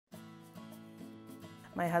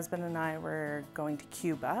My husband and I were going to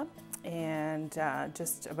Cuba, and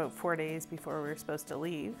just about 4 days before we were supposed to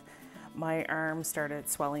leave, my arm started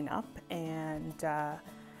swelling up, and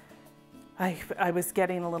I was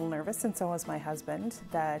getting a little nervous, and so was my husband,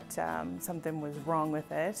 that something was wrong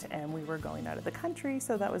with it, and we were going out of the country,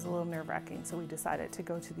 so that was a little nerve-wracking, so we decided to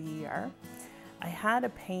go to the ER. I had a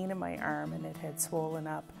pain in my arm, and it had swollen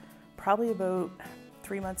up probably about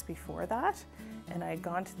 3 months before that, and I had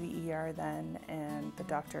gone to the ER then, and the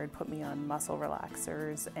doctor had put me on muscle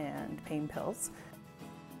relaxers and pain pills.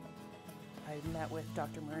 I met with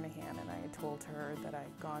Dr. Murnahan, and I had told her that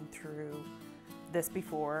I'd gone through this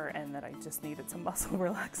before and that I just needed some muscle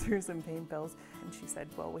relaxers and pain pills. And she said,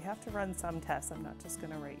 well, we have to run some tests. I'm not just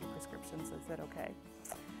going to write you prescriptions. I said, okay.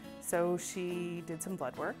 So she did some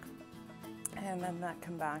blood work, and then that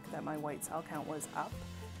came back that my white cell count was up.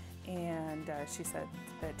 And she said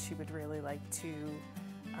that she would really like to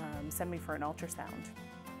send me for an ultrasound.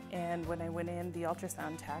 And when I went in, the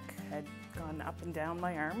ultrasound tech had gone up and down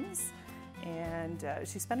my arms, and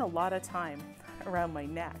she spent a lot of time around my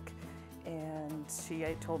neck. And she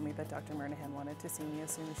told me that Dr. Murnahan wanted to see me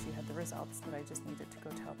as soon as she had the results, that I just needed to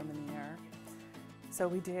go tell them in the ER. So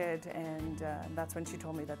we did, and that's when she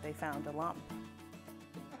told me that they found a lump.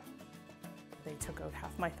 They took out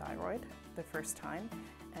half my thyroid the first time,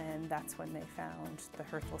 and that's when they found the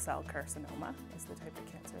Hürthle cell carcinoma, is the type of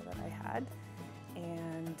cancer that I had.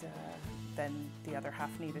 And then the other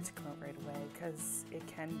half needed to come out right away because it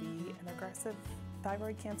can be an aggressive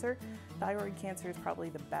thyroid cancer. Thyroid cancer is probably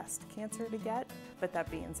the best cancer to get, but that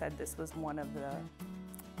being said, this was one of the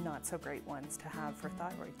not so great ones to have for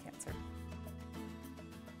thyroid cancer.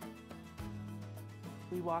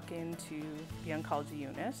 We walk into the oncology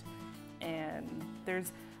unit, and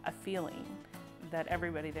there's a feeling that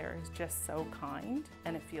everybody there is just so kind,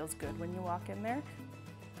 and it feels good when you walk in there.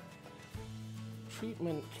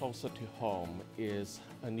 Treatment closer to home is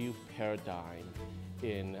a new paradigm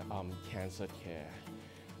in cancer care.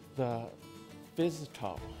 The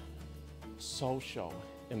physical, social,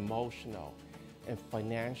 emotional, and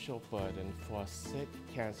financial burden for a sick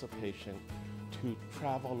cancer patient to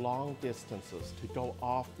travel long distances to go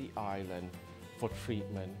off the island for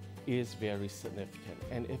treatment is very significant.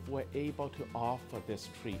 And if we're able to offer this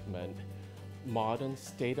treatment, modern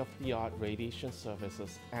state-of-the-art radiation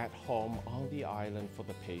services at home on the island for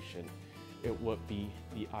the patient, it would be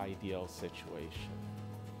the ideal situation.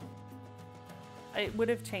 It would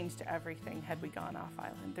have changed everything had we gone off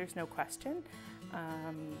island, there's no question.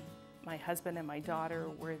 My husband and my daughter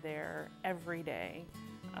were there every day,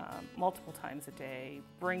 multiple times a day,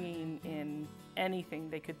 bringing in anything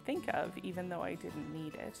they could think of, even though I didn't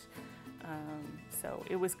need it. So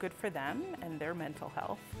it was good for them and their mental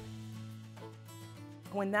health.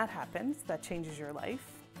 When that happens, that changes your life,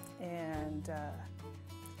 and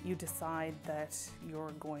you decide that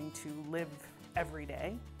you're going to live every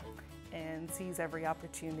day and seize every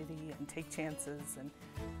opportunity and take chances. And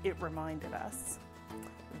it reminded us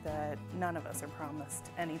that none of us are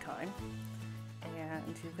promised any time,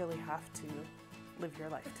 and you really have to live your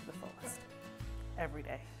life to the fullest every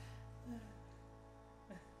day.